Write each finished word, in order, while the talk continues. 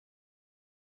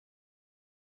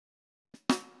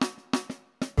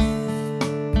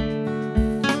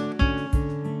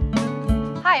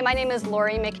Hi, my name is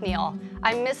Lori McNeil.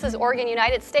 I'm Mrs. Oregon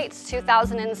United States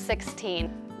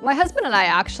 2016. My husband and I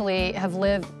actually have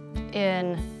lived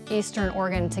in Eastern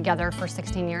Oregon together for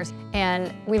 16 years,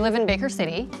 and we live in Baker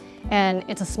City, and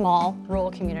it's a small rural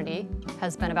community,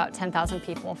 has been about 10,000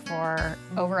 people for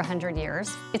over 100 years.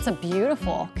 It's a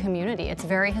beautiful community. It's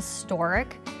very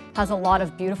historic, has a lot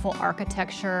of beautiful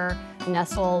architecture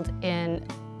nestled in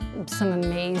some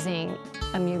amazing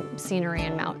scenery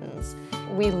and mountains.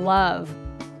 We love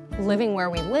living where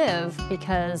we live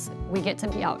because we get to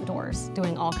be outdoors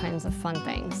doing all kinds of fun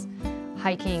things.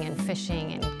 Hiking and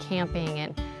fishing and camping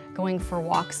and going for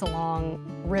walks along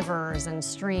rivers and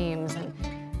streams, and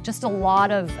just a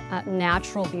lot of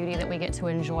natural beauty that we get to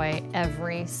enjoy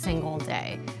every single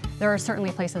day. There are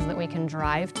certainly places that we can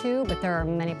drive to, but there are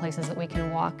many places that we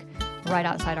can walk right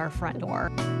outside our front door.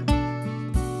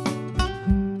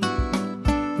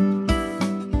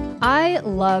 I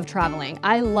love traveling.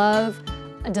 I love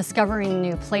discovering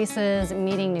new places,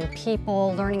 meeting new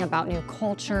people, learning about new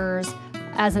cultures.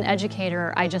 As an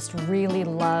educator, I just really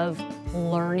love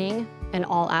learning in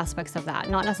all aspects of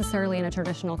that. Not necessarily in a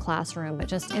traditional classroom, but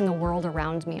just in the world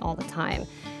around me all the time.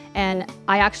 And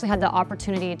I actually had the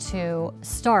opportunity to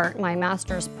start my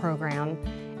master's program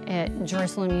at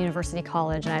Jerusalem University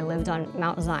College, and I lived on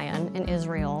Mount Zion in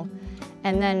Israel.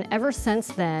 And then ever since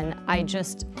then,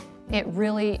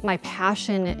 my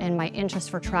passion and my interest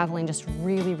for traveling just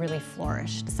really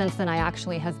flourished. Since then, I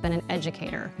actually have been an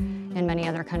educator in many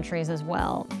other countries as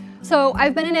well. So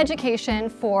I've been in education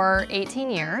for 18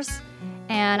 years,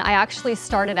 and I actually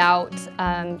started out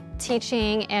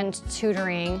teaching and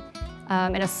tutoring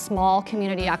in a small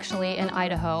community actually in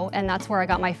Idaho, and that's where I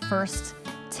got my first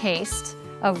taste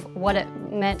of what it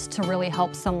meant to really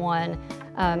help someone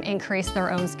increase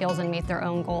their own skills and meet their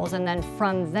own goals. And then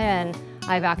from then,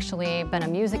 I've actually been a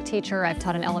music teacher. I've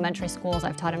taught in elementary schools,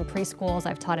 I've taught in preschools,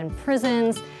 I've taught in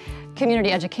prisons,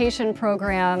 community education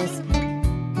programs.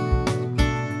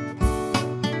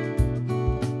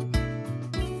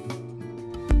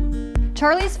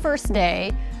 Charlie's First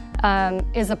Day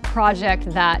is a project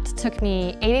that took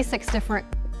me 86 different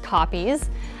copies.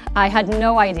 I had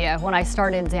no idea when I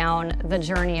started down the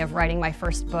journey of writing my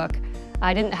first book.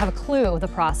 I didn't have a clue of the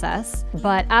process,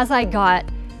 but as I got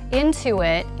into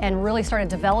it and really started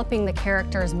developing the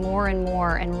characters more and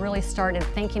more and really started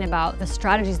thinking about the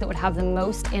strategies that would have the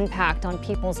most impact on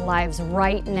people's lives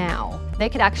right now, they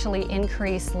could actually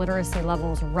increase literacy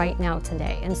levels right now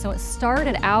today. And so it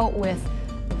started out with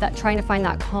trying to find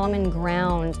that common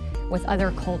ground with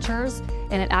other cultures,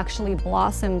 and it actually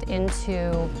blossomed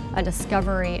into a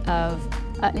discovery of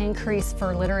an increase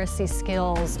for literacy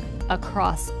skills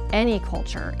across any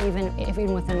culture,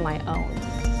 even within my own.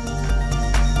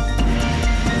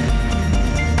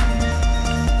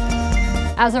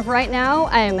 As of right now,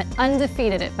 I am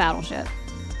undefeated at Battleship.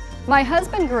 My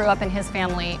husband grew up in his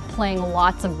family playing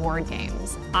lots of board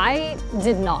games. I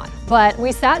did not, but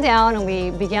we sat down and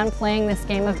we began playing this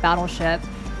game of Battleship,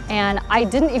 and I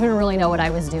didn't even really know what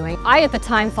I was doing. I, at the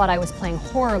time, thought I was playing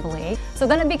horribly. So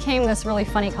then it became this really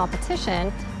funny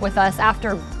competition with us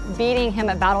after beating him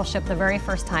at Battleship the very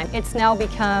first time. It's now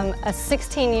become a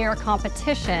 16-year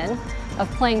competition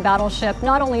of playing Battleship,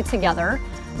 not only together,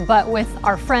 but with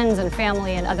our friends and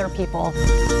family and other people.